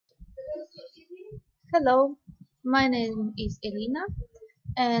Hello, my name is Elena,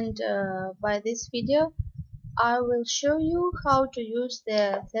 and by this video I will show you how to use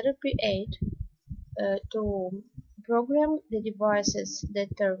the therapy aid to program the devices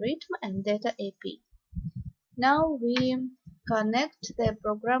data rhythm and data AP. Now we connect the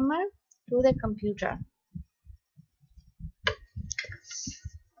programmer to the computer.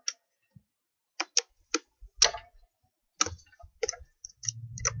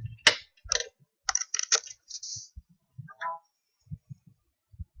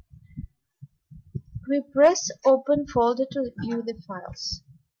 We press open folder to view the files.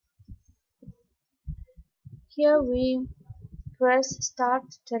 Here we press start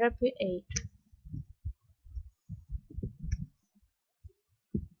therapy aid.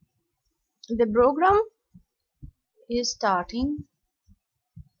 The program is starting.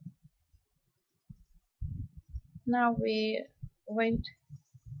 Now we wait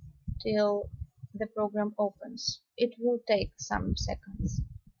till the program opens. It will take some seconds.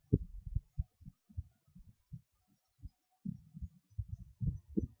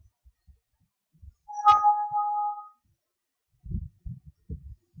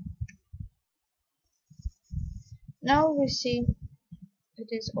 Now we see it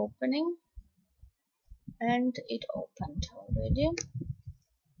is opening, and it opened already.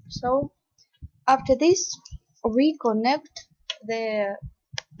 So after this we connect the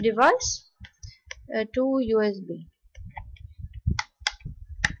device to USB,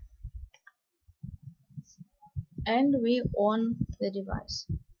 and we on the device.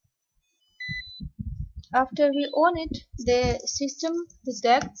 After we on it, the system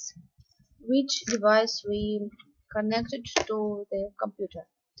detects which device we connected to the computer,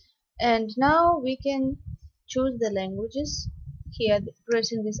 and now we can choose the languages. Here,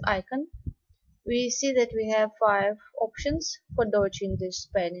 pressing this icon, we see that we have 5 options for Dutch, English,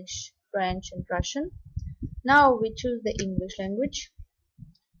 Spanish, French and Russian. Now we choose the English language,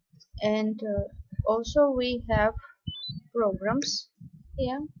 and also we have programs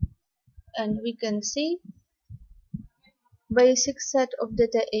here, and we can see basic set of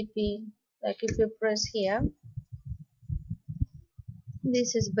data AP. Like if you press here,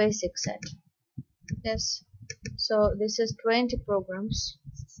 this is basic set. Yes, so this is 20 programs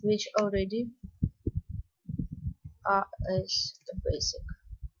which already are as the basic.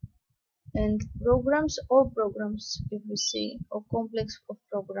 And programs, all programs, if we see, or complex of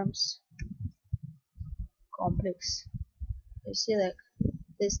programs, complex, you see, like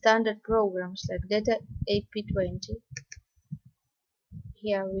the standard programs like data AP20.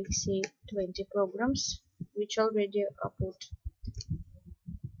 Here we see 20 programs which already are put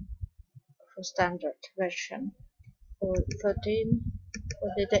for standard version, or 13 for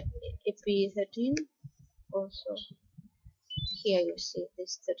data AP13. Also here you see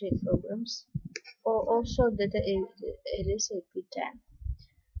these 13 programs, or also data ALS AP10.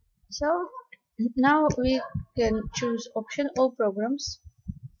 So now we can choose option all programs,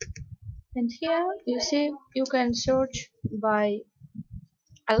 and here you see you can search by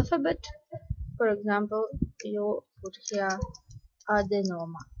alphabet. For example, you put here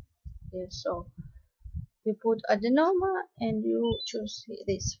adenoma. Yes, so you put adenoma and you choose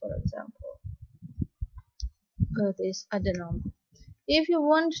this, for example, this adenoma. If you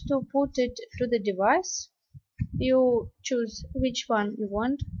want to put it to the device, you choose which one you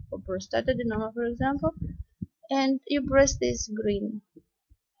want, for prostate adenoma, for example, and you press this green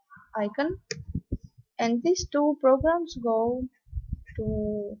icon, and these two programs go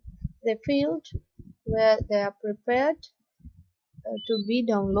to the field where they are prepared to be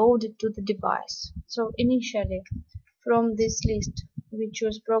downloaded to the device. So initially, from this list, we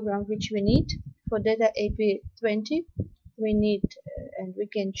choose program which we need. For data AP20, we need and we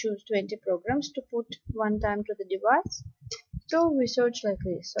can choose 20 programs to put one time to the device. So we search like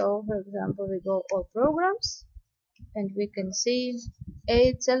this. So for example, we go all programs, and we can see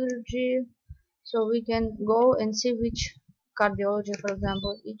AIDS, allergy. So we can go and see which cardiology, for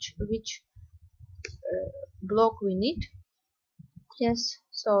example, which block we need. Yes,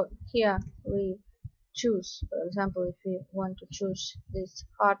 so here we choose, for example, if we want to choose this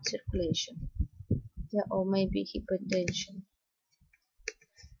heart circulation, yeah, or maybe hypertension,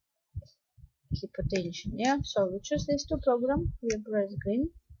 yeah. So we choose these two programs, we press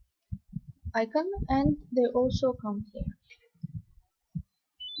green icon, and they also come here.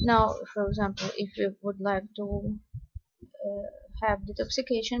 Now, for example, if we would like to have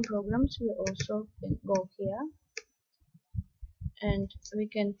detoxification programs, we also can go here, and we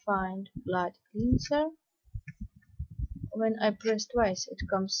can find blood cleanser. When I press twice, it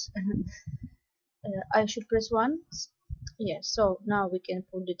comes. I should press once. Yes, so now we can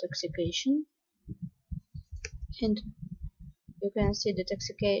put detoxification. and you can see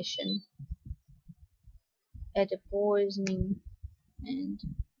detoxification, poisoning, and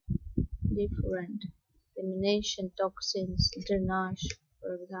different elimination toxins, drainage,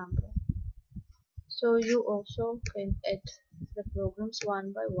 for example. So you also can add the programs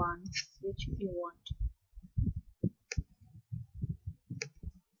one by one which you want.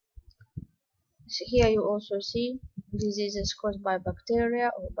 So here you also see diseases caused by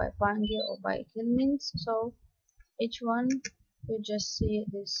bacteria or by fungi or by helminths. So each one you just see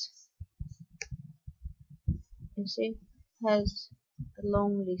this, you see, has a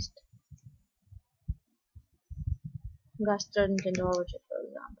long list. Gastroenterology, for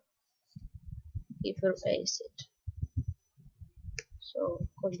example, hyper acid. So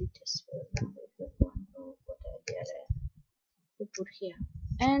colitis, for example, if you want to put a diarrhea, you put here.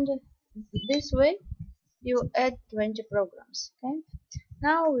 And this way you add 20 programs. Okay.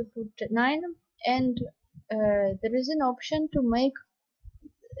 Now we put 9, and there is an option to make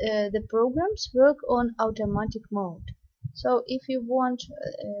the programs work on automatic mode. So if you want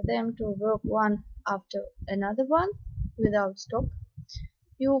them to work one after another one without stop,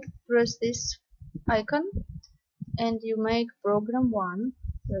 you press this icon and you make program 1.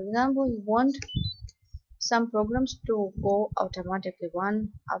 For example, you want some programs to go automatically one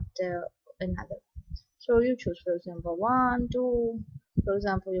after another. So you choose, for example, 1, 2, for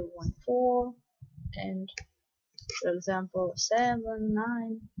example, you want 4, and for example 7,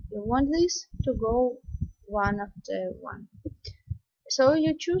 9. You want this to go one after one. So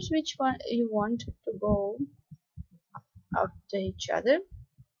you choose which one you want to go after each other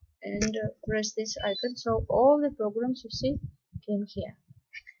and press this icon. So all the programs you see came here.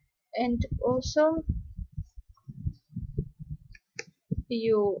 And also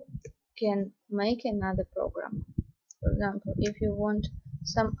you can make another program. For example, if you want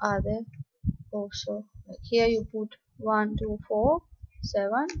some other, also like here you put 1, 2, 4,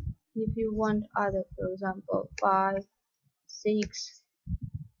 7. If you want other, for example 5, 6,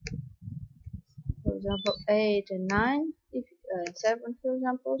 for example 8 and 9, if 7, for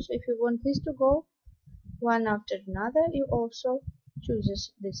example. So if you want this to go one after another, you also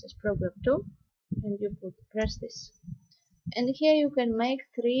choose this as program 2 and you press this. And here you can make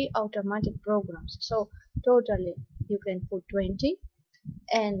 3 automatic programs. So totally you can put 20,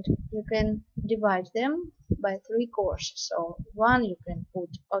 and you can divide them by 3 courses. So 1 you can put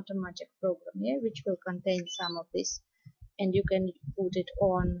automatic program here, which will contain some of this, and you can put it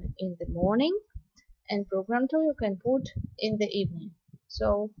on in the morning, and program 2 you can put in the evening.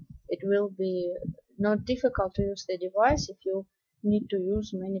 So it will be not difficult to use the device if you need to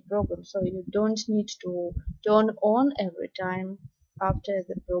use many programs, so you don't need to turn on every time after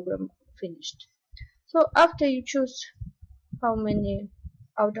the program finished. So after you choose how many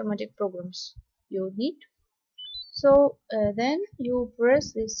automatic programs you need, so then you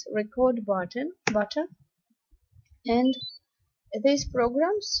press this record button, and these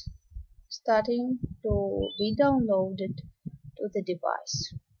programs starting to be downloaded to the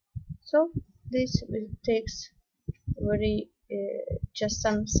device. So this will takes very just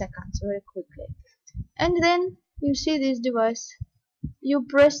some seconds, very quickly. And then you see this device, you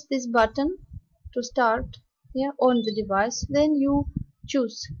press this button to start here on the device, then you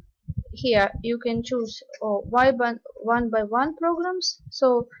choose here, you can choose one by one programs,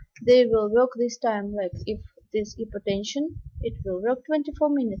 so they will work this time. Like if this hypertension, it will work 24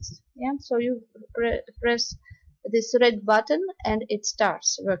 minutes. Yeah, so you press this red button and it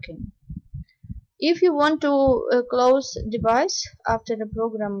starts working. If you want to close device after the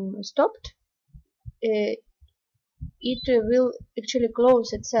program stopped, it will actually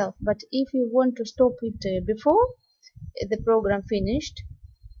close itself. But if you want to stop it before the program finished,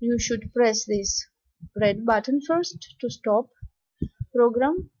 you should press this red button first to stop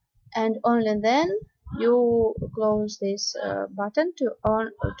program, and only then you close this button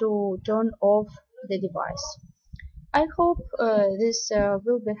to turn off the device. I hope this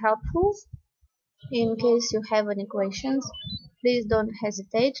will be helpful. In case you have any questions, please don't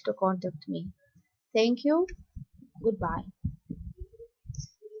hesitate to contact me. Thank you. Goodbye.